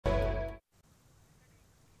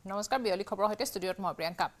নমস্কাৰ বিয়লি খবৰ হৈতে ষ্টুডিঅত মই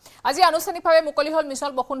প্ৰিয়ংকা আজি আনুষ্ঠানিকভাৱে মুকলি হল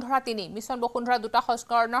মিছন বসুন্ধৰা 3 মিছন বসুন্ধৰা দুটা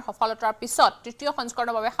সংস্কৰণৰ সফলতাৰ পিছত তৃতীয়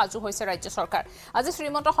সংস্কৰণৰ বাবে সাজু হৈছে ৰাজ্য চৰকাৰ আজি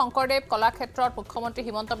শ্ৰীমন্ত শংকৰদেৱ কলাক্ষেত্ৰত মুখ্যমন্ত্ৰী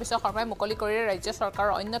হিমন্ত বিশ্ব শৰ্মাই মুকলি কৰিলে ৰাজ্য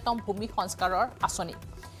চৰকাৰৰ অন্যতম ভূমি সংস্কাৰৰ আঁচনি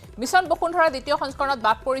মিছন বসুন্ধৰা দ্বিতীয় সংস্কৰণত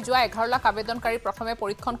বাদ পৰি যোৱা 11 লাখ আবেদনকাৰী প্ৰথমে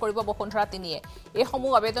পৰীক্ষণ কৰিব বসুন্ধৰা 3 এই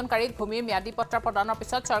সমূহ আবেদনকাৰীক ভূমিৰ ম্যাদী পত্ৰ প্ৰদানৰ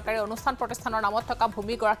পিছত চৰকাৰী অনুষ্ঠান প্ৰতিষ্ঠানৰ নামত থকা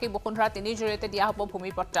ভূমি গৰাকী বসুন্ধৰা 3 জৰিয়তে দিয়া হ'ব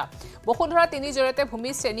ভূমি পত্ৰ বসুন্ধৰা 3 জৰিয়তে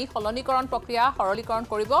ভূমি শ্ৰেণী সলনীকৰণ প্ৰক্ৰিয়া সৰলীকৰণ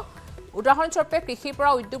কৰিব উদাহৰণস্বৰূপে কৃষিৰ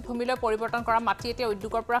পৰা উদ্যোগ ভূমিলৈ পৰিৱৰ্তন কৰা মাটি এতিয়া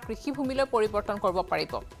উদ্যোগৰ পৰা কৃষি ভূমিলৈ পৰিৱৰ্তন কৰিব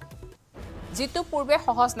পাৰিব जितु पूर्वे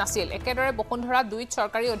सहज नासिल एकेदरे बसुंधरा 2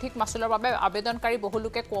 सरकारी अधिक मासुলৰ বাবে আবেদনকাৰী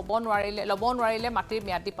বহুলোকে লব নোৱাৰিলে মাটিৰ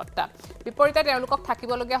ম্যাদী পট্টা বিপৰীতে তেওঁলোকক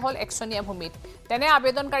থাকিবলগীয়া হল একশনীয়া ভূমিত তেনে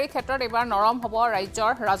আবেদনকাৰী ক্ষেত্ৰত এবাৰ নৰম হ'ব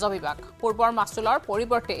ৰাজ্যৰ ৰাজহ বিভাগ পূৰ্বৰ মাসুলৰ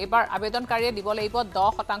পৰিৱৰ্তে এবাৰ আবেদনকাৰীয়ে দিব লাগিব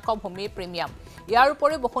 10% ভূমি প্ৰিমিয়াম ইয়াৰ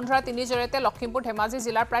উপৰি বসুন্ধৰা 3 জৰিয়তে লখিমপুৰ ধেমাজি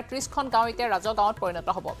জিলাৰ প্ৰায় 30খন গাঁও এতিয়া ৰাজহ গাঁৱত পৰিণত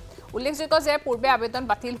হ'ব উল্লেখযোগ্য যে পূৰ্বে আবেদন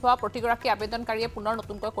বাতিল হোৱা প্ৰতিগৰাকী আবেদনকাৰীয়ে পুনৰ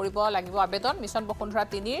নতুনকৈ কৰিব লাগিব আবেদন মিছন বসুন্ধৰা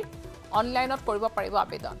 3 অনলাইনত কৰিব পাৰিব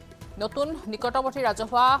আবেদন নতুন নিকটৱৰ্তী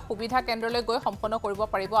ৰাজহুৱা সুবিধা কেন্দ্ৰলৈ গৈ সম্পন্ন কৰিব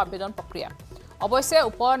পাৰিব আবেদন প্ৰক্ৰিয়া অৱশ্যে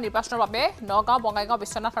উপ নিৰ্বাচনৰ বাবে নগাঁও বঙাইগাঁও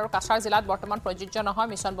বিশ্বনাথ আৰু কাছাৰ জিলাত বৰ্তমান প্ৰযোজ্য নহয়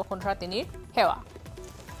মিছন বসুন্ধৰা 3 সেৱা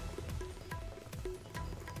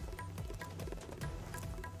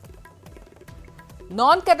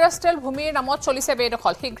নন কেডাষ্ট্ৰেল ভূমিৰ নামত চলিছে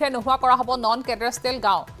বেদখল শীঘ্ৰে নোহোৱা কৰা হ'ব নন কেডাষ্ট্ৰেল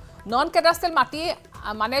গাঁও নন কেডাষ্ট্ৰেল মাটি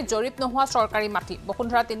মানে জৰিপ নোহোৱা চৰকাৰী মাটি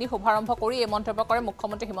বসুন্ধৰা 3 শুভাৰম্ভ কৰি এই মন্তব্য কৰে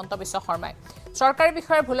মুখ্যমন্ত্ৰী হিমন্ত বিশ্ব শৰ্মাই চৰকাৰী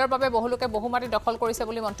বিষয়ৰ ভুলৰ বাবে বহুলোকে বহু মাটি দখল কৰিছে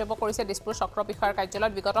বুলি মন্তব্য কৰিছে দিছপুৰ চক্ৰ বিষয়ৰ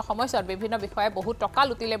কাৰ্যালয়ত বিগত সময়ত বিভিন্ন বিষয়ে বহু টকা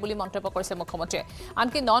লুটিলে বুলি মন্তব্য কৰিছে মুখ্যমন্ত্ৰীয়ে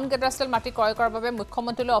আনকি নন কেডাষ্ট্ৰেল মাটি ক্ৰয় কৰাৰ বাবে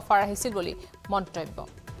মুখ্যমন্ত্ৰীলৈ অফাৰ আহিছিল বুলি মন্তব্য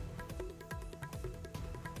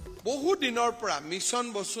বহু দিনৰ পৰা মিছন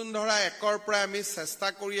বসুন্ধৰা 1ৰ পৰা আমি চেষ্টা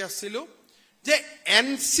কৰি আছিলো যে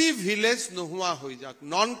এনসি ভিলেজ নোহোৱা হৈ যাওক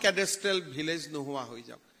নন কেডাষ্ট্ৰেল ভিলেজ নোহোৱা হৈ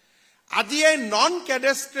যাওক আজি এই নন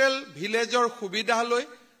কেডাষ্ট্ৰেল ভিলেজৰ সুবিধা লৈ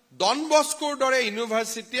ডন বস্কোৰ দৰে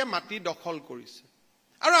ইউনিভাৰ্চিটিয়ে মাটি দখল কৰিছে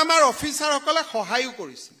আৰু আমাৰ অফিচাৰসকলে সহায়ও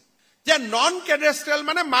কৰিছিল যে নন কেডাষ্ট্ৰেল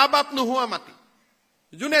মানে মা বাপ নোহোৱা মাটি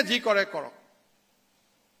যোনে যি কৰে কৰক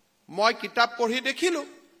মই কিতাপ পঢ়ি দেখিলো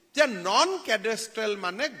যে নন কেডাষ্ট্ৰেল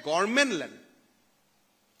মানে গভৰ্ণমেণ্ট লেণ্ড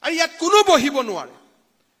আৰু ইয়াত কোনো বহিব নোৱাৰে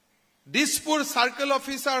Dispur circle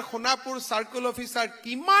officer খোনাপুৰ circle officer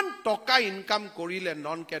কিমান টকা ইনকাম কৰিলে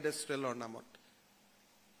নন কেডাষ্ট্ৰেলৰ নামত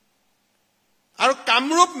আৰু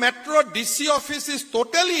Kamrup metro DC office is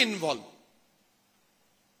totally involve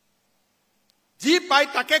যি পাই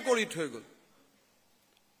তাকে কৰি থৈ গল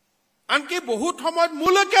আনকি বহুত সময়ত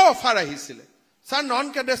মূলকে অফাৰ আহিছিল স্যাৰ নন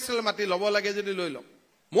কেডাষ্ট্ৰেল মাটি লব লাগে যদি লৈ লওক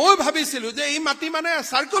মই ভাবিছিলো যে এই মাটি মানে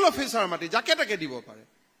সাৰ্কেল অফিচাৰ মাটি যাকে তাকে দিব পাৰে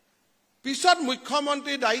পিছত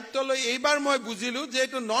মুখ্যমন্ত্ৰী দায়িত্ব লৈ এইবাৰ মই বুজিলো যে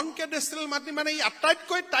এটো নন কেডাষ্ট্ৰেল মাটি মানে ই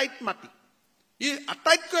আটাইতকৈ টাইট মাটি ই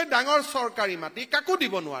আটাইতকৈ ডাঙৰ চৰকাৰী মাটি কাকো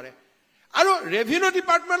দিব নোৱাৰে আৰু ৰেভিনিউ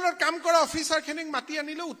ডিপাৰ্টমেণ্টৰ কাম কৰা অফিচাৰখিনিক মাটি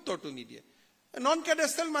আনিলে উত্তৰটো নিদিয়ে নন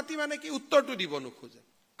কেডাষ্ট্ৰেল মাটি মানে কি উত্তৰটো দিব নোখোজে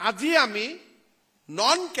আজি আমি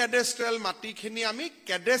নন কেডাষ্ট্ৰেল মাটিখিনি আমি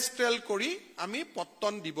কেডাষ্ট্ৰেল কৰি আমি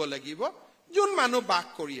পত্তন দিব লাগিব যোন মানুহ বাস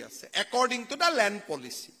কৰি আছে according to the land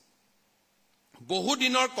policy বহু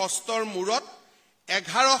দিনৰ কষ্টৰ মূৰত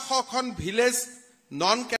 1100খন ভিলেজ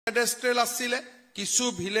নন কেডাষ্ট্ৰেল আছিল কিছু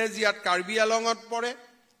ভিলেজ ইয়াত কাৰ্বি আলঙত পৰে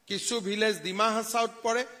কিছু ভিলেজ ডিমা হাছাউত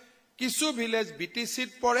পৰে কিছু ভিলেজ বিটিচিত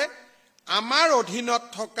পৰে আমাৰ অধীনত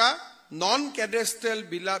থকা নন কেডাষ্ট্ৰেল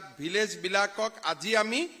ভিলেজ বিলাকক আজি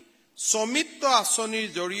আমি সমিত্ব আঁচনিৰ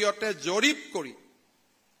জৰিয়তে জৰিপ কৰি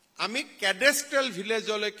আমি কেডাষ্ট্ৰেল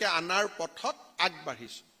ভিলেজলৈকে আনাৰ পথত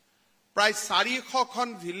আগবাঢ়িছো প্ৰায় 400খন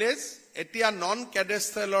ভিলেজ এতিয়া নন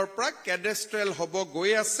কেডাষ্ট্ৰেলৰ পৰা কেডাষ্ট্ৰেল হ'ব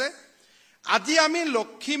গৈ আছে আজি আমি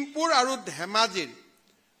লখিমপুৰ আৰু ধেমাজিৰ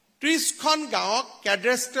 30খন গাঁৱক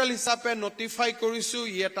কেডাষ্ট্ৰেল হিচাপে নটিফাই কৰিছো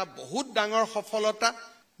ই এটা বহুত ডাঙৰ সফলতা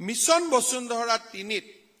মিছন বসুন্ধৰা 3ত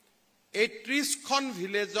এই 30খন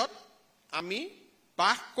ভিলেজত আমি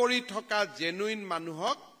বাস কৰি থকা জেনুইন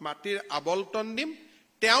মানুহক মাটিৰ আবলটন দিম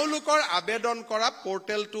তেওঁলোকৰ আবেদন কৰা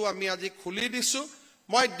পোৰ্টেলটো আমি আজি খুলি দিছো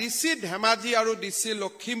মই ডিসি ধেমাজি আৰু ডিসি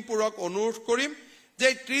লখিমপুৰক অনুৰোধ কৰিম যে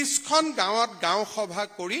 30খন গাঁৱত গাঁও সভা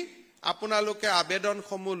কৰি আপোনালোকে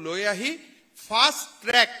আবেদনসমূহ লৈ আহি ফাষ্ট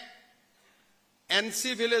ট্ৰেক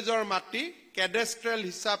এনসি ভিলেজৰ মাটি কেডাষ্ট্ৰেল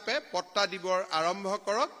হিচাপে পট্টা দিবৰ আৰম্ভ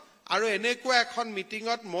কৰক আৰু এনেকুৱা এখন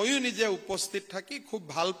মিটিঙত ময়ো নিজে উপস্থিত থাকি খুব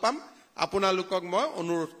ভাল পাম আপোনালোকক মই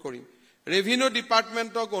অনুৰোধ কৰিম ৰেভিনিউ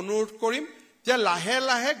ডিপাৰ্টমেণ্টক অনুৰোধ কৰিম যে লাহে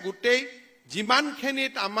লাহে গোটেই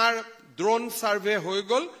যিমানখিনিত আমাৰ ড্ৰোন সাৰ্ভে হৈ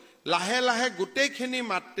গল লাহে লাহে গোটেইখিনি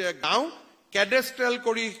গাঁও কেডাষ্ট্ৰেল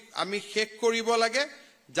কৰি আমি শেষ কৰিব লাগে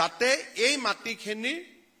যাতে এই মাটিখিনি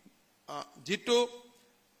যেটো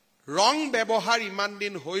ৰং ব্যৱহাৰ ইমান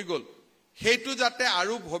দিন হৈ গল হেতু যাতে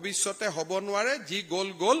আৰু ভৱিষ্যতে হ'ব নোৱাৰে যি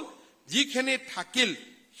গল যিখিনি থাকিল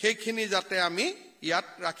সেইখিনি যাতে আমি ইয়াত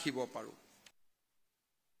ৰাখিব পাৰো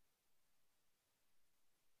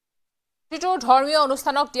প্ৰতিটো ধৰ্মীয়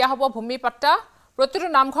অনুষ্ঠানক দিয়া হ'ব ভূমি পট্টা প্ৰতিটো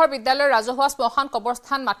নামঘৰ বিদ্যালয় ৰাজহুৱা শ্মশান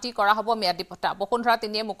কবৰস্থান মাটি কৰা হ'ব ম্যাদী পট্টা বসুন্ধৰা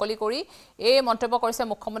তিনিয়ে মুকলি কৰি এই মন্তব্য কৰিছে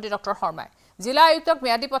মুখ্যমন্ত্ৰী ডক্টৰ শৰ্মাই জিলা আয়ুক্তক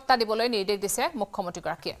ম্যাদী পট্টা দিবলৈ নিৰ্দেশ দিছে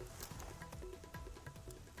মুখ্যমন্ত্ৰীগৰাকীয়ে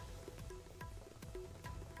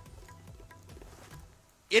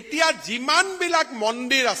এতিয়া যিমান বিলাক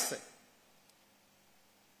মন্দিৰ আছে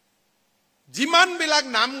যিমান বিলাক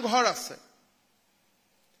নামঘৰ আছে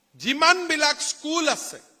যিমান বিলাক স্কুল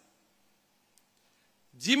আছে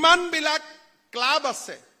যিমান বিলাক ক্লাব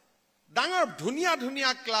আছে ডাঙৰ ধুনিয়া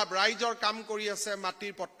ধুনিয়া ক্লাব ৰাইজৰ কাম কৰি আছে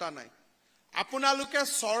মাটিৰ পট্টা নাই আপোনালোকে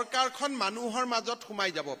চৰকাৰখন মানুহৰ মাজত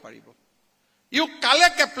সোমাই যাব পাৰিব ইউ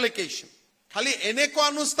কালেক্ট এপ্লিকেশন খালি এনেকুৱা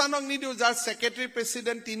অনুষ্ঠানক নিদিও যাৰ সেক্ৰেটাৰী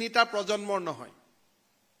প্ৰেসিডেন্ট তিনিটা প্ৰজন্মৰ নহয়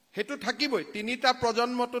হেতু থাকিবই তিনিটা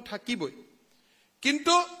প্ৰজন্মটো থাকিবই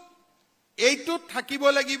কিন্তু এইটো থাকিব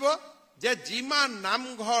লাগিব যে যিমান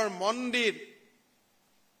নামঘৰ মন্দিৰ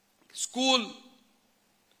স্কুল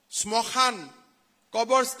শ্মশান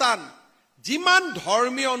কবৰস্থান যিমান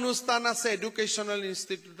ধৰ্মীয় অনুষ্ঠান আছে এডুকেশনাল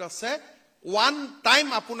ইনষ্টিটিউট আছে ওয়ান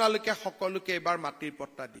টাইম আপোনালোকে সকলোকে এবাৰ মাটিৰ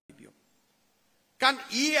পট্টা দি দিও কাৰণ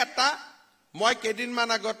ই এটা মই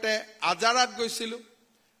কেদিনমান আগতে আজাৰাত গৈছিলো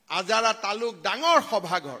আজাৰা তালুক ডাঙৰ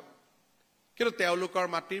সভাঘৰ কিন্তু তেওঁলোকৰ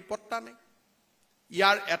মাটিৰ পট্টা নাই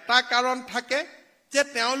ইয়াৰ এটা কাৰণ থাকে যে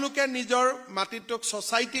তেওঁলোকে নিজৰ মাটিটোক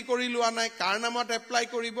সোসাইটি কৰি লোৱা নাই কাৰ নামত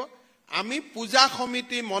এপ্লাই কৰিব আমি পূজা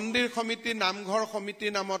সমিতি মন্দিৰ সমিতি নামঘৰ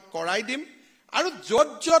সমিতি নামত কৰাই দিম আৰু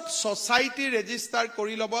যত সোসাইটি ৰেজিষ্টাৰ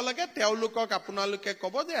কৰি লব লাগে তেওঁলোকক আপোনালোকে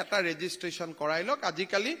কব যে এটা ৰেজিষ্ট্ৰেচন কৰাই লওক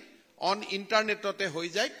আজিকালি অন ইন্টাৰনেটতে হৈ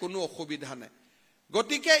যায় কোনো অসুবিধা নাই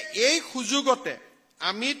গতিকে এই সুযোগতে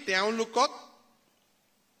আমি তেওঁলোকক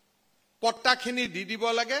পট্টাখিনি দি দিব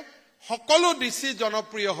লাগে সকলো ডিসি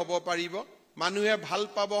জনপ্ৰিয় হ'ব পাৰিব মানুহে ভাল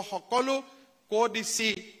পাব সকলো কোডিসি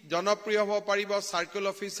জনপ্ৰিয় হ'ব পাৰিব সাৰ্কেল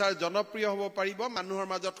অফিচাৰ জনপ্ৰিয় হ'ব পাৰিব মানুহৰ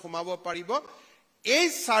মাজত সোমাব পাৰিব এই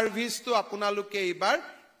সাৰ্ভিসটো আপোনালোকে এবাৰ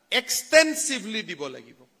এক্সটেন্সিভলি দিব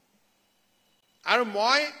লাগিব আৰু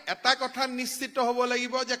মই এটা কথা নিশ্চিত হ'ব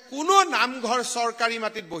লাগিব যে কোনো নামঘৰ চৰকাৰী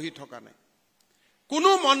মাটিত বহি থকা নাই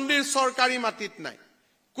কোনো মন্দিৰ চৰকাৰী মাটিত নাই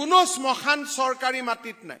কোনো শ্মশান চৰকাৰী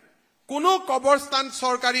মাটিত নাই কোনো কবৰস্থান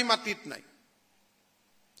চৰকাৰী মাটিত নাই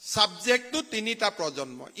সাবজেক্টটো তিনিটা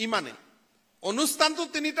প্ৰজন্ম ইমানে অনুষ্ঠানটো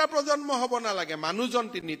তিনিটা প্ৰজন্ম হ'ব না লাগে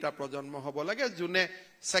মানুহজন তিনিটা প্ৰজন্ম হ'ব লাগে জুনে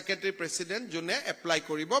সেক্ৰেটাৰী প্ৰেসিডেন্ট জুনে এপ্লাই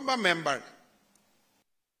কৰিব বা মেম্বাৰ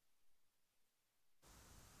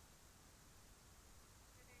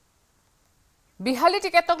বিহালী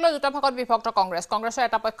টিকেটক লৈ দুটা ভাগত বিভক্ত কংগ্ৰেছৰ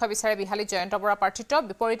এটা পক্ষ বিচাৰে বিহালী জয়ন্ত বৰা প্ৰাৰ্থিত্ব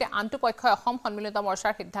বিপৰীতে আনটো পক্ষই অসম সন্মিলিত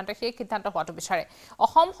মৰ্চাৰ সিদ্ধান্ত সেই সিদ্ধান্ত হোৱাটো বিচাৰে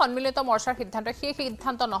অসম সন্মিলিত মৰ্চাৰ সিদ্ধান্ত সেই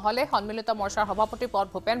সিদ্ধান্ত নহলে সন্মিলিত মৰ্চাৰ সভাপতি পদ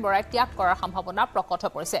ভূপেন বৰাই ত্যাগ কৰাৰ সম্ভাৱনা প্ৰকট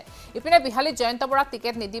হৈ পৰিছে ইপিনে বিহালী জয়ন্ত বৰাক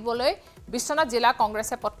টিকেট নিদিবলৈ বিশ্বনাথ জিলা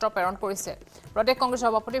কংগ্ৰেছে পত্ৰ প্ৰেৰণ কৰিছে প্ৰদেশ কংগ্ৰেছ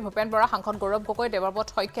সভাপতি ভূপেন বৰা সাংসদ গৌৰৱ গগৈ দেৱব্ৰত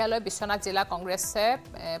শইকীয়ালৈ বিশ্বনাথ জিলা কংগ্ৰেছে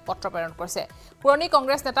পত্ৰ প্ৰেৰণ কৰিছে পুৰণি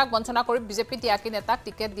কংগ্ৰেছ নেতাক বঞ্চনা কৰি বিজেপি ত্যাগী নেতাক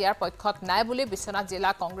টিকেট দিয়াৰ পক্ষত নাই বুলি বিশ্বনাথ জিলা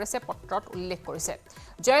কংগ্ৰেছে পত্ৰত উল্লেখ কৰিছে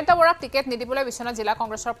জয়ন্ত বৰাক টিকেট নিদিবলৈ বিশ্বনাথ জিলা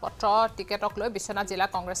কংগ্ৰেছৰ পত্ৰ টিকেটক লৈ বিশ্বনাথ জিলা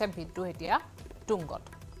কংগ্ৰেছে বিদ্ৰোহ এতিয়া তুংগত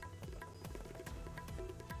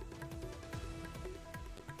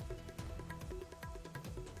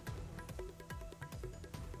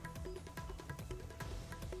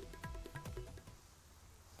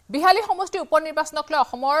বিহালী সমষ্টি উপনিৰ্বাচনক লৈ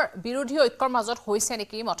অসমৰ বিৰোধী ঐক্যৰ মাজত হৈছে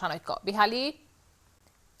নেকি মতানৈক্য বিহালী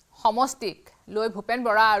সমষ্টিক লৈ ভূপেন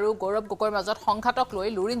বৰা আৰু গৌৰৱ গগৈৰ মাজত সংঘাতক লৈ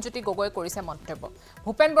লুৰিণজ্যোতি গগৈ কৰিছে মন্তব্য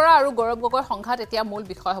ভূপেন বৰা আৰু গৌৰৱ গগৈৰ সংঘাত এতিয়া মূল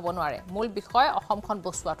বিষয় হ'ব নোৱাৰে মূল বিষয় অসমখন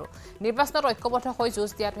বচোৱাটো নিৰ্বাচনত ঐক্যবদ্ধ হৈ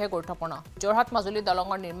যুঁজ দিয়াটোহে গুৰুত্বপূৰ্ণ যোৰহাট মাজুলী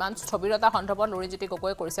দলঙৰ নিৰ্মাণ স্থবিৰতা সন্দৰ্ভত লুৰিণজ্যোতি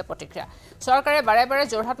গগৈ কৰিছে প্ৰতিক্ৰিয়া চৰকাৰে বাৰে বাৰে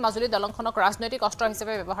যোৰহাট মাজুলী দলংখনক ৰাজনৈতিক অস্ত্ৰ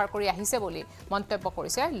হিচাপে ব্যৱহাৰ কৰি আহিছে বুলি মন্তব্য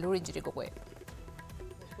কৰিছে লুৰিণজ্যোতি গগৈয়ে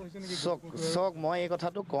চক মই এই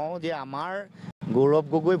কথাটো কওঁ যে আমাৰ গৌৰৱ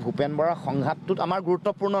গগৈ ভূপেন বৰা সংঘাতটোত আমাৰ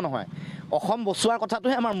গুৰুত্বপূৰ্ণ নহয় অসম বচোৱাৰ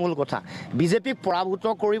কথাটোহে আমাৰ মূল কথা বিজেপিক পৰাভূত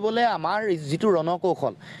কৰিবলৈ আমাৰ যিটো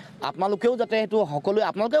ৰণকৌশল আপোনালোকেও যাতে সেইটো সকলোৱে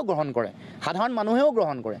আপোনালোকেও গ্ৰহণ কৰে সাধাৰণ মানুহেও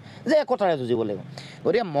গ্ৰহণ কৰে যে একতাৰে যুঁজিব লাগিব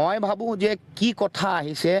গতিকে মই ভাবোঁ যে কি কথা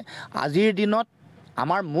আহিছে আজিৰ দিনত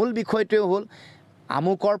আমাৰ মূল বিষয়টোৱে হ'ল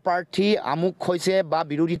আমুকৰ প্ৰাৰ্থী আমুক হৈছে বা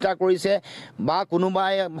বিৰোধিতা কৰিছে বা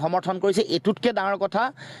কোনোবাই সমৰ্থন কৰিছে এটুতকৈ ডাঙৰ কথা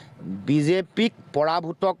বিজেপিক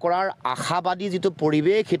পৰাভূত কৰাৰ আশাবাদী যিটো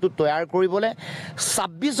পৰিৱেশ সেইটো তৈয়াৰ কৰিবলৈ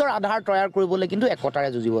 ২৬ৰ আধাৰ তৈয়াৰ কৰিবলৈ কিন্তু একতাৰে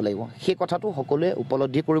যুঁজিব লাগিব সেই কথাটো সকলোৱে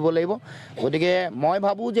উপলব্ধি কৰিব লাগিব গতিকে মই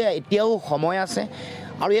ভাবোঁ যে এতিয়াও সময় আছে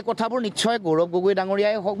আৰু এই কথাবোৰ নিশ্চয় গৌৰৱ গগৈ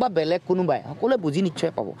ডাঙৰীয়াই হওক বা বেলেগ কোনোবাই সকলোৱে বুজি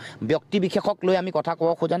নিশ্চয় পাব ব্যক্তি বিশেষক লৈ আমি কথা ক'ব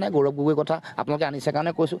খোজা নাই গৌৰৱ গগৈৰ কথা আপোনালোকে আনিছে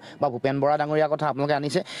কাৰণে কৈছোঁ বা ভূপেন বৰা ডাঙৰীয়াৰ কথা আপোনালোকে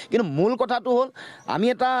আনিছে কিন্তু মূল কথাটো হ'ল আমি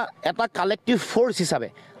এটা কালেক্টিভ ফ'ৰ্চ হিচাপে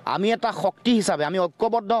আমি এটা শক্তি হিচাপে আমি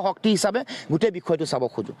ঐক্যবদ্ধ শক্তি হিচাপে গোটেই বিষয়টো চাব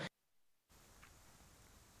খোজোঁ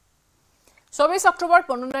 ২৪ অক্টোবৰত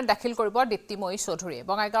মনোনয়ন দাখিল কৰিব দীপ্তিময়ী চৌধুৰীয়ে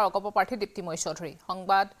বঙাইগাঁৱৰ অগপ প্ৰাৰ্থী দীপ্তিময়ী চৌধুৰী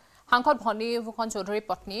সাংসদ ভনীভূষণ চৌধুৰীৰ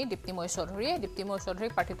পত্নী দীপ্তিময়ী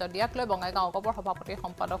চৌধুৰীক প্ৰাৰ্থিত্ব দিয়াক লৈ বঙাইগাঁও অগপৰ সভাপতি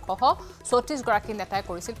সম্পাদকসহ ৩৪গৰাকী নেতাই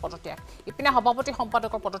কৰিছিল পদত্যাগ ইপিনে সভাপতি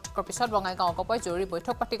সম্পাদকৰ পদত্যাগৰ পিছত বঙাইগাঁও অগপই জৰুৰী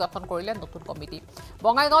বৈঠক পাতি গঠন কৰিলে নতুন কমিটি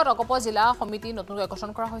বঙাইগাঁৱত অগপ জিলা সমিতি নতুনকৈ গঠন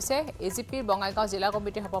কৰা হৈছে এজিপিৰ বঙাইগাঁও জিলা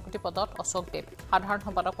কমিটিৰ সভাপতি পদত অশোক দেৱ সাধাৰণ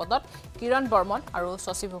সম্পাদক পদত কিৰণ বৰ্মন আৰু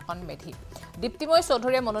শশীভূষণ মেধি দীপ্তিময়ী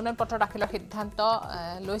চৌধুৰীয়ে মনোনয়ন পত্ৰ দাখিলৰ সিদ্ধান্ত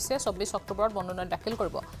লৈছে ২৪ অক্টোবৰত মনোনয়ন দাখিল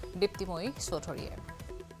কৰিব দীপ্তিময়ী চৌধুৰীয়ে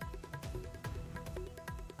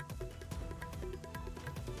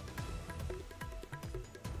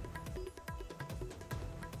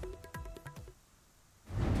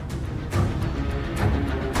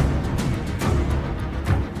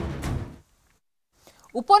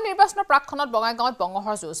উপনিৰ্বাচনৰ প্ৰাক্ষণত বঙাইগাঁৱত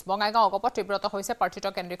বঙহৰ যুঁজ বঙাইগাঁও অগপত তীব্ৰত হৈছে প্ৰাৰ্থিত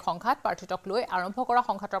কেন্দ্ৰিক সংঘাত প্ৰাৰ্থিতক লৈ আৰম্ভ কৰা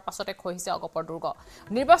সংঘাতৰ পাছতে খহিছে অগপৰ দুৰ্গ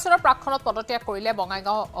নিৰ্বাচনৰ প্ৰাক্ষণত পদত্যাগ কৰিলে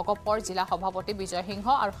বঙাইগাঁও অগপৰ জিলা সভাপতি বিজয় সিংহ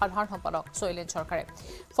আৰু সাধাৰণ সম্পাদক শৈলেন চৰকাৰে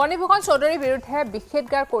ফণীভূষণ চৌধুৰীৰ বিৰুদ্ধে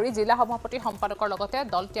বিক্ষেপগাৰ কৰি জিলা সভাপতি সম্পাদকৰ লগতে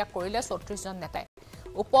দল ত্যাগ কৰিলে ৩৪জন নেতাই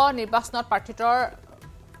উপ নিৰ্বাচনত প্ৰাৰ্থিতৰ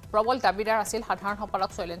প্ৰবল দাবীদাৰ আছিল সাধাৰণ সম্পাদক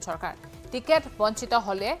শৈলেন চৰকাৰ টিকেট বঞ্চিত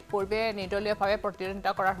হলে পূৰ্বে নিৰ্দলীয়ভাৱে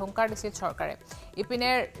প্ৰতিদ্বন্দ্বিতা কৰাৰ হুংকাৰ দিছিল চৰকাৰে ইপিনে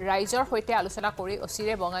ৰাইজৰ সৈতে আলোচনা কৰি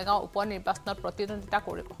অচিৰে বঙাইগাঁও উপ নিৰ্বাচনত প্ৰতিদ্বন্দ্বিতা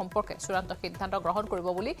সম্পৰ্কে চূড়ান্ত সিদ্ধান্ত গ্ৰহণ কৰিব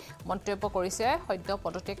বুলি মন্তব্য কৰিছে সদ্য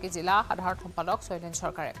পদত্যাগী জিলা সাধাৰণ সম্পাদক শৈলেন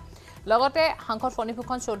চৰকাৰে লগতে সাংসদ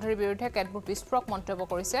ফণীভূষণ চৌধুৰীৰ বিৰুদ্ধে কেতবোৰ বিস্ফোৰক মন্তব্য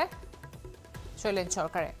কৰিছে শৈলেন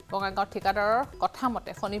চৰকাৰে বঙাইগাঁও ঠিকাদাৰৰ কথা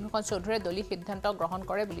মতে ফণীভূষণ চৌধুৰীয়ে দলীয় সিদ্ধান্ত গ্ৰহণ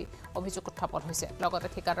কৰে বুলি অভিযোগ উত্থাপন হৈছে লগতে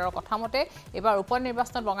ঠিকাদাৰৰ কথা মতে এবাৰ উপ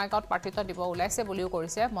নিৰ্বাচনত বঙাইগাঁৱত প্ৰাৰ্থিত্ব দিব ওলাইছে বুলিও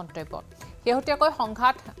কৰিছে মন্তব্য শেহতীয়াকৈ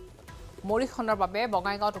সংঘাত মৰিখনৰ বাবে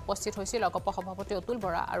বঙাইগাঁৱত উপস্থিত হৈছিল অগপ সভাপতি অতুল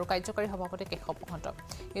বৰা আৰু কাৰ্যকাৰী সভাপতি কেশৱ মহন্ত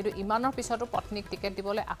কিন্তু ইমানৰ পিছতো পত্নীক টিকেট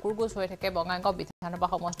দিবলৈ আকুৰগোজ হৈ থাকে বঙাইগাঁও বিধানসভা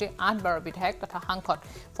সমষ্টিৰ ৮ বিধায়ক তথা সাংসদ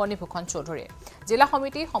ফণীভূষণ চৌধুৰীয়ে জিলা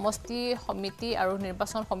সমিতি সমষ্টি সমিতি আৰু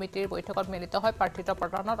নিৰ্বাচন সমিতিৰ বৈঠকত মিলিত হৈ প্ৰাৰ্থিত্ব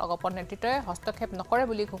প্ৰদানত অগপৰ নেতৃত্বই হস্তক্ষেপ নকৰে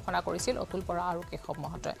বুলি ঘোষণা কৰিছিল অতুল বৰা আৰু কেশৱ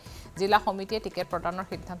মহন্তই জিলা সমিতিয়ে টিকেট প্ৰদানৰ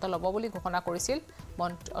সিদ্ধান্ত ল'ব বুলি ঘোষণা কৰিছিল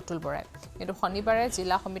অতুল বৰাই কিন্তু শনিবাৰে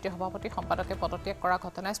জিলা সমিতিৰ সভাপতি সম্পাদকে পদত্যাগ কৰা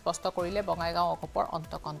ঘটনাই স্পষ্ট কৰিলে বঙাইগাঁও অগপৰ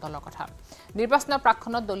অন্তকন্তলৰ কথা নিৰ্বাচনৰ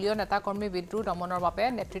প্ৰাক্ষণত দলীয় নেতাকৰ্মী বিদ্ৰোহ দমনৰ বাবে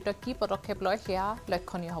নেতৃত্ব কি পদক্ষেপ লয় সেয়া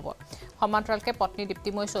লক্ষণীয় হ'ব সমান্তৰালকে পত্নী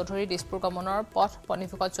দীপ্তিময়ী চৌধুৰীৰ দিছপুৰ গমনৰ পথ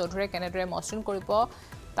ফণীভূষণ চৌধুৰীয়ে কেনেদৰে মসৃণ কৰিব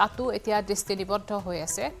তাতো এতিয়া দৃষ্টি নিবদ্ধ হৈ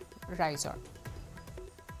আছে ৰাইজৰ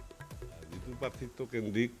যিটো প্ৰাৰ্থিত্ব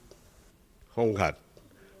কেন্দ্ৰিক সংঘাত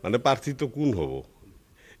মানে প্ৰাৰ্থিত্ব কোন হ'ব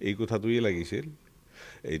এই কথাটোৱে লাগিছিল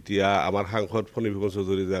এতিয়া আমাৰ সাংসদ ফণীভূষণ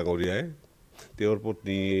চৌধুৰী ডাঙৰীয়াই তেওঁৰ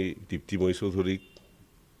পত্নী দীপ্তিময়ী চৌধুৰীক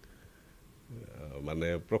মানে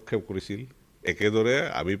প্ৰক্ষেপ কৰিছিল একেদৰে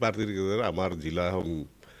আমি পাৰ্টিৰ আমাৰ জিলা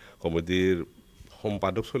কমিটিৰ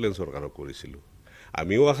সম্পাদক শৈলেন চৰকাৰক কৰিছিলোঁ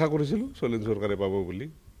আমিও আশা কৰিছিলোঁ শৈলেন চৰকাৰে পাব বুলি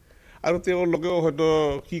আৰু তেওঁলোকেও হয়তো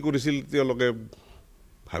কি কৰিছিল তেওঁলোকে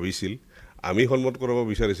ভাবিছিল আমি সন্মত কৰাব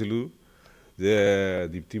বিচাৰিছিলোঁ যে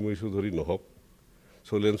দীপ্তিময়ী চৌধুৰী নহওক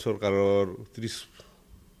শৈলেন চৰকাৰৰ ৩২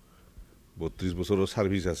 বছৰৰ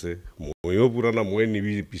ছাৰ্ভিচ আছে ময়ো পুৰণা মই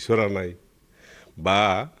বিচৰা নাই বা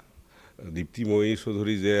দীপ্তিময়ী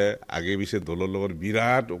চৌধুৰী যে আগে পিছে দলৰ লগত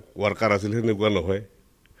বিৰাট ৱাৰ্কাৰ আছিল সেনেকুৱা নহয়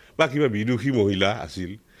বা কিবা বিদুষী মহিলা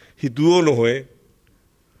আছিল সেইটোও নহয়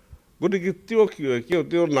গতিকে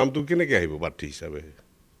তেওঁৰ নামটো কেনেকৈ আহিব প্ৰাৰ্থী হিচাপে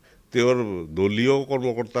তেওঁৰ দলীয়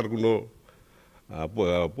কৰ্মকৰ্তাৰ কোনো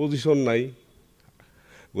পজিশ্যন নাই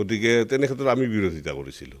গতিকে তেনে ক্ষেত্ৰত আমি বিৰোধিতা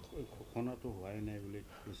কৰিছিলোঁ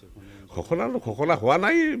ঘোষণা হোৱা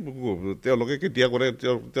নাই তেওঁলোকে কেতিয়া কৰে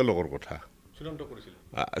তেওঁলোকৰ কথা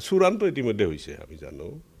চূড়ান্ত ইতিমধ্যে হৈছে আমি জানো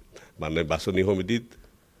মানে বাছনি সমিতিত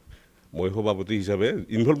মই সভাপতি হিচাপে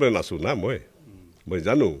ইনভলভমেণ্ট আছোঁ না মই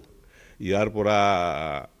জানো ইয়াৰ পৰা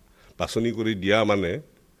বাছনি কৰি দিয়া মানে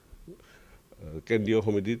কেন্দ্ৰীয়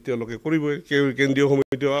সমিতিত তেওঁলোকে কৰিবই কেন্দ্ৰীয়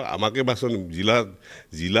সমিতিও আমাকে বাছনি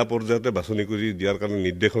জিলা পৰ্যায়তে বাছনি কৰি দিয়াৰ কাৰণে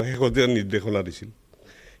শেহতীয়া নিৰ্দেশনা দিছিল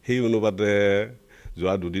সেই অনুপাতে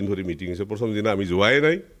যোৱা দুদিন ধৰি মিটিং হৈছে প্ৰথম দিনা আমি যোৱাই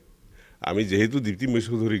নাই আমি যেহেতু দীপ্তি মহী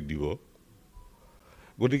চৌধুৰীক দিব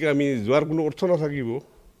গতিকে আমি যোৱাৰ কোনো অৰ্থ নাথাকিব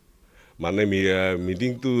মানে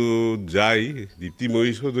মিটিংটো যাই দীপ্তি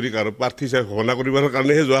মহী চৌধুৰীক আৰু প্ৰাৰ্থী ঘোষণা কৰিবৰ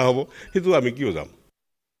কাৰণেহে যোৱা হ'ব সেইটো আমি কিয় যাম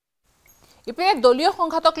ইপিনে দলীয়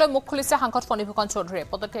সংঘাতক লৈ মুখ খুলিছে সাংসদ ফণীভূষণ চৌধুৰীয়ে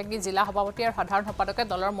পদত্যাগী জিলা সভাপতি আৰু সাধাৰণ সম্পাদকে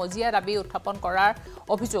দলৰ মজিয়া দাবী উত্থাপন কৰাৰ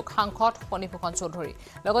অভিযোগ সাংসদ ফণীভূষণ চৌধুৰী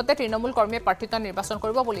লগতে তৃণমূল কৰ্মীয়ে প্ৰাৰ্থিত্ব নিৰ্বাচন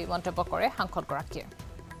কৰিব বুলি মন্তব্য কৰে সাংসদগৰাকীয়ে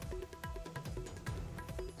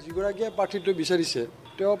যিগৰাকীয়ে প্ৰাৰ্থিত্ব বিচাৰিছে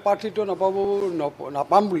তেওঁ প্ৰাৰ্থিত্ব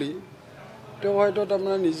নাপাম বুলি তেওঁ হয়তো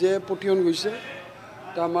তাৰমানে নিজে পঠিয়ন গৈছে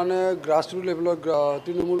তাৰমানে গ্ৰাছৰুট লেভেলৰ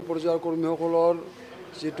তৃণমূল পৰ্যায়ৰ কৰ্মীসকলৰ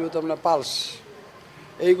যিটো তাৰমানে পালছ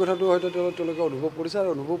এই কথাটো হয়তো তেওঁলোকে অনুভৱ কৰিছে আৰু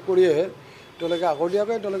অনুভৱ কৰিয়ে তেওঁলোকে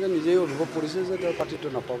আগতীয়াকৈ তেওঁলোকে নিজেই অনুভৱ কৰিছে যে তেওঁ প্ৰাৰ্থিত্ব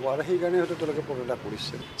নাপাব আৰু সেইকাৰণে হয়তো তেওঁলোকে পদত্যাগ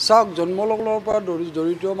কৰিছে চাওক জন্মলগ্নৰ পৰা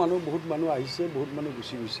জড়িত মানুহ বহুত মানুহ আহিছে বহুত মানুহ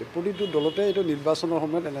গুচি গৈছে প্ৰতিটো দলতে এইটো নিৰ্বাচনৰ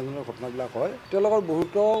সময়ত এনেধৰণৰ ঘটনাবিলাক হয় তেওঁলোকৰ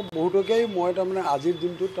বহুতকেই মই তাৰমানে আজিৰ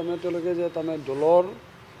দিনটোত তাৰমানে তেওঁলোকে যে তাৰমানে দলৰ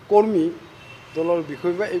কৰ্মী দলৰ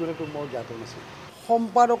বিষয় বা এই কথাটো মই জ্ঞাত নাছিল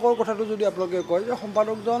সম্পাদকৰ কথাটো যদি আপোনালোকে কয় যে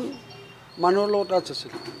সম্পাদকজন মানুহৰ লগত টাচ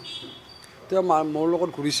আছিল তেওঁ মোৰ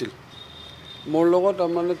লগত ঘূৰিছিল মোৰ লগত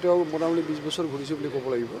তাৰমানে তেওঁ মোটামুটি 20 বছৰ ঘূৰিছিল বুলি ক'ব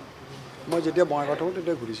লাগিব মই যেতিয়া বঙাইগাঁৱত থাকোঁ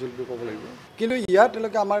তেতিয়া ঘূৰিছিল বুলি ক'ব লাগিব কিন্তু ইয়াত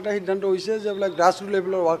তেওঁলোকে আমাৰ এটা সিদ্ধান্ত হৈছে যে বোলে গ্ৰাছৰুট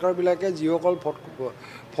লেভেলৰ ৱাৰ্কাৰবিলাকে যিসকল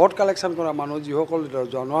ভোট কালেকশ্যন কৰা মানুহ যিসকল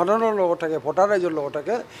জনসাধাৰণৰ লগত থাকে ভোটাৰ ৰাইজৰ লগত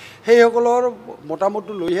থাকে সেইসকলৰ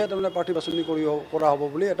মতামতটো লৈহে তাৰমানে প্ৰাৰ্থী বাছনি কৰা হ'ব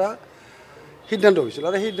বুলি এটা সিদ্ধান্ত হৈছিল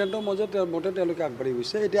আৰু সেই সিদ্ধান্তৰ মতে তেওঁলোকে আগবাঢ়ি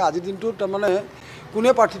গৈছে এতিয়া আজিৰ দিনটোত তাৰমানে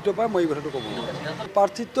কোনে প্ৰাৰ্থিত্ব পায় মই এই কথাটো ক'ব নোৱাৰোঁ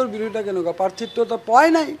প্ৰাৰ্থিত্বৰ বিৰোধিতা কেনেকুৱা প্ৰাৰ্থিত্ব পোৱাই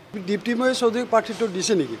নাই দীপ্তি মহী চৌধুৰীক প্ৰাৰ্থিত্ব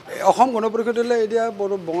দিছে নেকি অসম গণ পৰিষদলৈ এতিয়া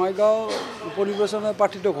বঙাইগাঁও উপ নিৰ্বাচনৰ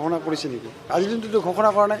প্ৰাৰ্থিত্ব ঘোষণা কৰিছে নেকি আজিৰ দিনটোতো ঘোষণা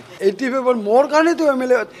কৰা নাই 80 ফেব্ৰুৱাৰী মোৰ কাৰণেতো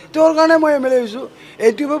MLA তেওঁৰ কাৰণে মই MLA হৈছোঁ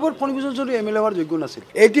 80 ফেব্ৰুৱাৰীত ফণীভূষণ চৌধুৰী MLA হোৱাৰ যোগ্য নাছিল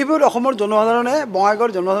 80 ফেব্ৰুৱাৰীত অসমৰ জনসাধাৰণে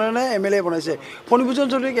বঙাইগাঁৱৰ জনসাধাৰণে MLA বনাইছে ফণীভূষণ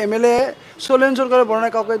চৌধুৰীক MLA চলেন চৰকাৰে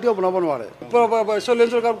বনাই কাউকে এতিয়াও বনাব নোৱাৰে চলেন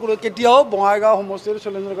চৰকাৰ কেতিয়াও বঙাইগাঁও সমষ্টিৰ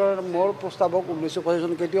চলেন চৰকাৰৰ মোৰ প্ৰস্তাৱক 1985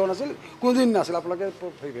 চনত কেতিয়াও নাছিল কোনোদিন নাছিল আপোনালোকে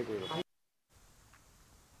ভেৰিফাই কৰিব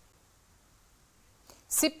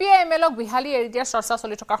CPIMLক বিহালী এৰি দিয়াৰ চৰ্চা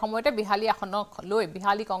চলি থকাৰ সময়তে বিহালী আসনক লৈ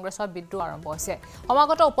বিহালী কংগ্ৰেছৰ বিদ্ৰোহ আৰম্ভ হৈছে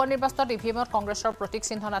সমাগত উপনিৰ্বাচনত ইভিএমত কংগ্ৰেছৰ প্ৰতীক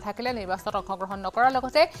চিহ্ন নাথাকিলে নিৰ্বাচনত অংশগ্ৰহণ নকৰাৰ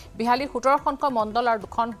লগতে বিহালী 17খনকৈ মণ্ডল আৰু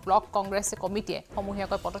 2খন ব্লক কংগ্ৰেছ কমিটিয়ে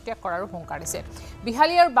সমূহীয়াকৈ পদত্যাগ কৰাৰো হুংকাৰ দিছে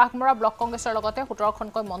বিহালী আৰু বাঘমৰা ব্লক কংগ্ৰেছৰ লগতে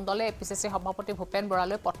 17খনকৈ মণ্ডলে এপিচিচি সভাপতি ভূপেন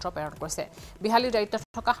বৰালৈ পত্ৰ প্ৰেৰণ কৰিছে বিহালীৰ দায়িত্বত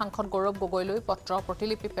থকা সাংসদ গৌৰৱ গগৈলৈ পত্ৰ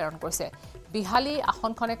প্ৰতিলিপি প্ৰেৰণ কৰিছে বিহালী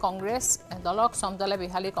আসনখনে কংগ্ৰেছ দলক সমজালে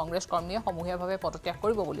বিহালী কংগ্ৰেছ কৰ্মীয়ে সমূহীয়াভাৱে পদত্যাগ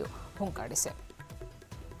কৰিব বুলিও হুংকাৰ দিছে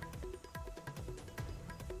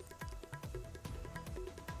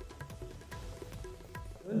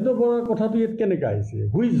জয়ন্ত বৰাৰ কথাটো ইয়াত কেনেকৈ আহিছে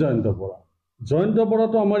হুইজ জয়ন্ত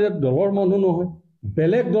বৰাটো আমাৰ ইয়াত দলৰ মানুহ নহয়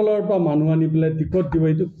বেলেগ দলৰ পৰা মানুহ আনি পেলাই টিকট দিব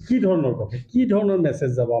এইটো কি ধৰণৰ কথা কি ধৰণৰ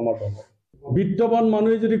মেছেজ যাব আমাৰ দলৰ বিত্তবান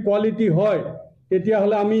মানুহে যদি কোৱালিটি হয়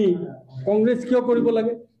তেতিয়াহ'লে আমি কংগ্ৰেছ কিয় কৰিব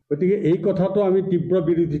লাগে গতিকে এই কথাটো আমি তীব্ৰ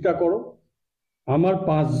বিৰোধিতা কৰোঁ আমাৰ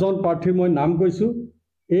 5জন প্ৰাৰ্থীৰ মই নাম কৈছোঁ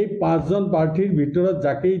এই 5জন প্ৰাৰ্থীৰ ভিতৰত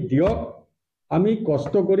যাকেই দিয়ক আমি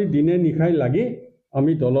কষ্ট কৰি দিনে নিশাই লাগি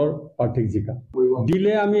আমি দলৰ প্ৰাৰ্থীক জিকা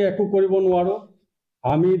দিলে আমি একো কৰিব নোৱাৰোঁ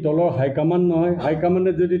আমি দলৰ হাইকমাণ্ড নহয়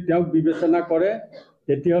হাইকমাণ্ডে যদি তেওঁক বিবেচনা কৰে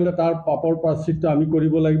তেতিয়াহ'লে তাৰ পাপৰ প্ৰাশ্চিত্য আমি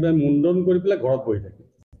কৰিব লাগিব মুণ্ডন কৰি পেলাই ঘৰত বহি থাকিম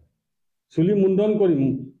চুলি মুণ্ডন কৰিম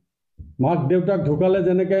মাক দেউতাক ঢুকালে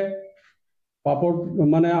যেনেকৈ পাপৰ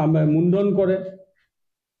মানে মুণ্ডন কৰে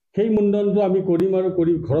সেই মুণ্ডনটো আমি কৰিম আৰু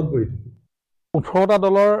কৰি ঘৰত বহি থাকিম 18টা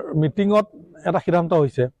দলৰ মিটিঙত এটা সিদ্ধান্ত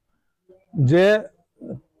হৈছে যে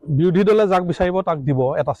বিৰোধী দলে যাক বিচাৰিব তাক দিব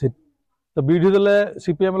এটা সিট তো বিৰোধী দলে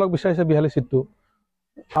CPIMLক বিচাৰিছে বিহালী সিটটো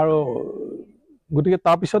আৰু গতিকে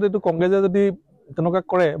তাৰ পিছত এইটো কংগ্ৰেছে যদি তেনেকুৱা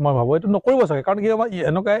কৰে মই ভাবোঁ এইটো নকৰিব চাগে কাৰণ কি আমাৰ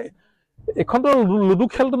এনেকুৱা এখনতো লুডু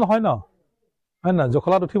খেলটো নহয় ন হয় না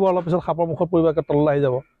জখলাত উঠিব অলপ পিছত সাপৰ মুখত পৰিব তললৈ আহি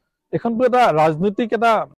যাব এখনতো এটা ৰাজনৈতিক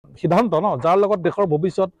এটা সিদ্ধান্ত ন যাৰ লগত দেশৰ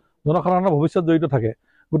ভৱিষ্যত জনসাধাৰণৰ ভৱিষ্যত জড়িত থাকে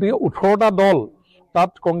গতিকে 18টা দল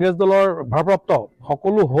তাত কংগ্ৰেছ দলৰ ভাৰপ্ৰাপ্ত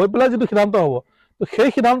সকলো হৈ পেলাই যিটো সিদ্ধান্ত হ'ব তো সেই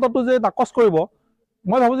সিদ্ধান্তটো যে নাকচ কৰিব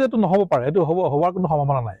মই ভাবোঁ যে এইটো নহ'ব পাৰে এইটো হোৱাৰ কোনো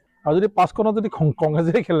সম্ভাৱনা নাই আৰু যদি 5খনত যদি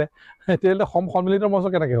কংগ্ৰেছে খেলে তেতিয়াহ'লে সন্মিলিত মৰ্চা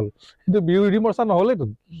কেনেকৈ হ'ল কিন্তু বিৰোধী মৰ্চা নহ'লেইতো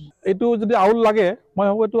এইটো যদি আউল লাগে মই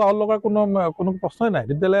ভাবোঁ এইটো আউল লগাৰ কোনো প্ৰশ্নই নাই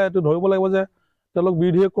তেতিয়াহ'লে এইটো ধৰিব লাগিব যে তেওঁলোক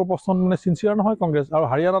বিৰোধীয়ে কোনো প্ৰশ্ন মানে চিনচিয়াৰ নহয় কংগ্ৰেছ আৰু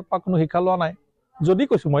হাৰিয়ানাত পৰা কোনো শিক্ষা লোৱা নাই যদি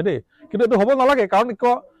কৈছোঁ মই দেই কিন্তু এইটো হ'ব নালাগে কাৰণ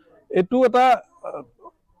এইটো এটা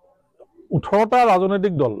 18টা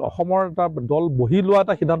ৰাজনৈতিক দল অসমৰ এটা দল বহি লোৱা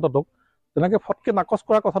এটা সিদ্ধান্তটোক তেনেকৈ ফটকৈ নাকচ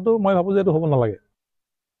কৰা কথাটো মই ভাবোঁ যে এইটো হ'ব নালাগে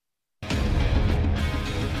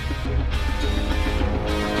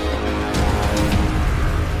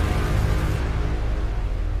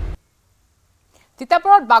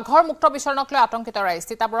তিতাবৰত বাঘৰ মুক্ত বিচৰণক লৈ আতংকিত ৰাইজ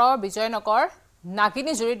তিতাবৰৰ বিজয়নগৰ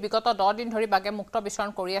নাগিনী জুৰিত বিগত 10 দিন ধৰি বাঘে মুক্ত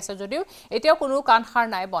বিচৰণ কৰি আছে যদিও এতিয়াও কোনো কাণসাৰ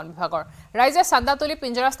নাই বন বিভাগৰ ৰাইজে চান্দা তুলি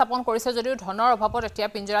পিঞ্জৰা স্থাপন কৰিছে যদিও ধনৰ অভাৱত এতিয়া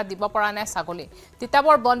পিঞ্জৰা দিব পৰা নাই ছাগলী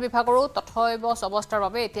তিতাবৰ বন বিভাগৰো তথৈব অৱস্থাৰ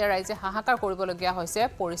বাবে এতিয়া ৰাইজে হাহাকাৰ কৰিবলগীয়া হৈছে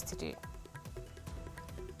পৰিস্থিতি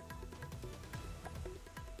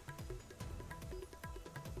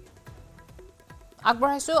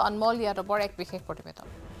আগবঢ়াইছো অনমল ইয়াদৱৰ এক বিশেষ প্ৰতিবেদন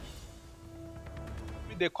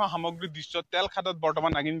দেখুৱা সামগ্ৰিক দৃশ্য তেল খাটত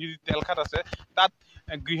বৰ্তমান নাগিনগিৰি তেল খাট আছে তাত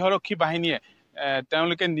গৃহৰক্ষী বাহিনীয়ে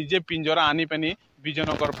তেওঁলোকে নিজে পিঞ্জৰা আনি পানি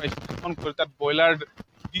বিজয়নগৰ স্থাপন কৰি তাত ব্ৰইলাৰ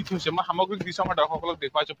দি থৈছে মই সামগ্ৰিক দৃশ্য আমাৰ দৰ্শকসকলক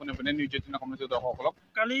দেখুৱাইছো পোনে পোনে নিউজ 18 কমিউনিটিৰ দৰ্শকসকলক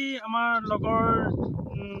কালি আমাৰ লগৰ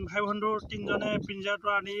ভাই বন্ধু তিনজনে পিঞ্জৰাটো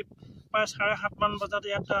আনি প্ৰায় 7:30 মান বজাত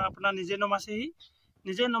ইয়াত আপোনাৰ নিজে নমাইছেহি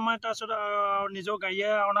নিজে নমাই তাৰপিছত নিজৰ গাড়ীয়ে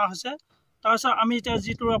অনা হৈছে তাৰপিছত আমি এতিয়া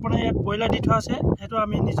যিটো আপোনাৰ ইয়াত ব্ৰইলাৰ দি থোৱা আছে সেইটো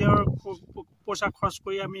আমি নিজৰ পইচা খৰচ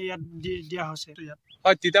কৰি আমি ইয়াত দিয়া হৈছে ইয়াত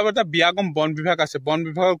হয় তিতাবৰত বিয়াগম বন বিভাগ আছে বন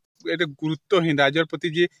বিভাগ এটা গুৰুত্বহীন ৰাজ্যৰ প্ৰতি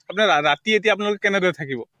যি আপোনাৰ ৰাতি এতিয়া আপোনালোকে কেনেদৰে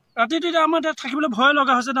থাকিব ৰাতি তেতিয়া আমাৰ ইয়াত থাকিবলৈ ভয়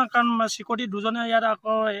লগা হৈছে না কাৰণ চিকিউৰিটি দুজনে ইয়াত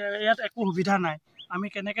আকৌ ইয়াত একো সুবিধা নাই আমি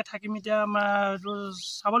কেনেকৈ থাকিম এতিয়া এইটো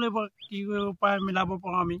চাব লাগিব কি উপায় মিলাব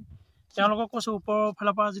পাৰোঁ আমি তেওঁলোকক কৈছোঁ ওপৰৰ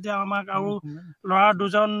ফালৰ পৰা যেতিয়া আমাক আৰু ল'ৰা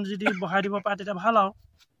দুজন যদি বহাই দিব পাৰে তেতিয়া ভাল আৰু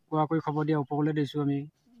কোৱা কৰি খবৰ দিয়া ওপৰলৈ দিছোঁ আমি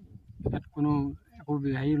ইয়াত কোনো একো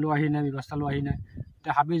হেৰি লৈ আহি নাই ব্যৱস্থা লৈ আহি নাই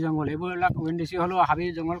এতিয়া হাবি জংঘল এইবিলাক বেছি হ'লেও হাবি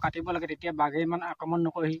জংঘল কাটিব লাগে তেতিয়া বাঘে ইমান আক্ৰমণ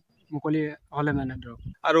নকৰি মুকলি হ'লে মানে ধৰক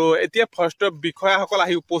আৰু এতিয়া ফৰেষ্টৰ বিষয়াসকল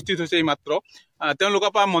আহি উপস্থিত হৈছে এইমাত্ৰ তেওঁলোকৰ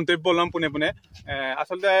পৰা মন্তব্য ল'ম পোনে পোনে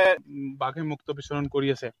আচলতে বাঘে মুক্ত বিচৰণ কৰি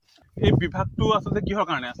আছে এই বিভাগটো আচলতে কিহৰ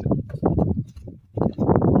কাৰণে আছে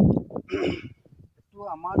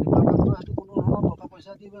আমাৰ ডিপাৰ্টমেণ্টৰ সেইটো কোনো ধৰণৰ টকা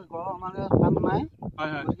পইচা দি ঘৰৰ আমাৰ কাম নাই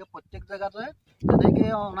গতিকে প্ৰত্যেক জেগাতে তেনেকৈ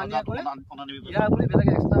অনা নিয়া কৰে ইয়াৰ বুলি বেলেগ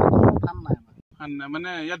এক্সট্ৰা কোনো ফান নাই মানে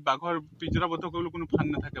ইয়াত বাঘৰ পিঞ্জৰাবদ্ধ কৰিবলৈ কোনো ফান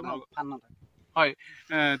নাথাকে ফান নাথাকে হয়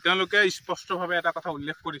তেওঁলোকে স্পষ্টভাৱে এটা কথা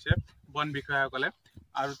উল্লেখ কৰিছে বন বিষয়াসকলে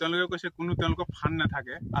আৰু তেওঁলোকে কৈছে কোনো তেওঁলোকৰ ফান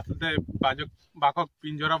নাথাকে আচলতে বাঘক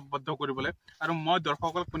পিঞ্জৰাবদ্ধ কৰিবলৈ আৰু মই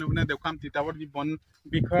দৰ্শকসকলক পোনে পোনে দেখুৱাম তিতাবৰ যি বন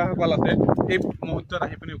বিষয়াসকল আছে এই মুহূৰ্তত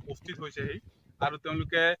আহি পিনে উপস্থিত হৈছেহি আৰু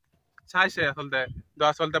তেওঁলোকে চাইছে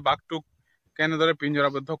আচলতে বাঘটোক কেনেদৰে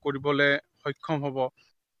পিঞ্জৰাবদ্ধ কৰিবলৈ সক্ষম হ'ব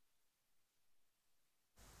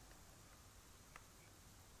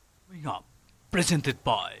Presented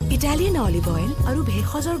by Italian olive oil আৰু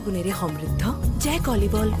ভেষজৰ গুণেৰে সমৃদ্ধ Jack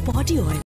olive oil body oil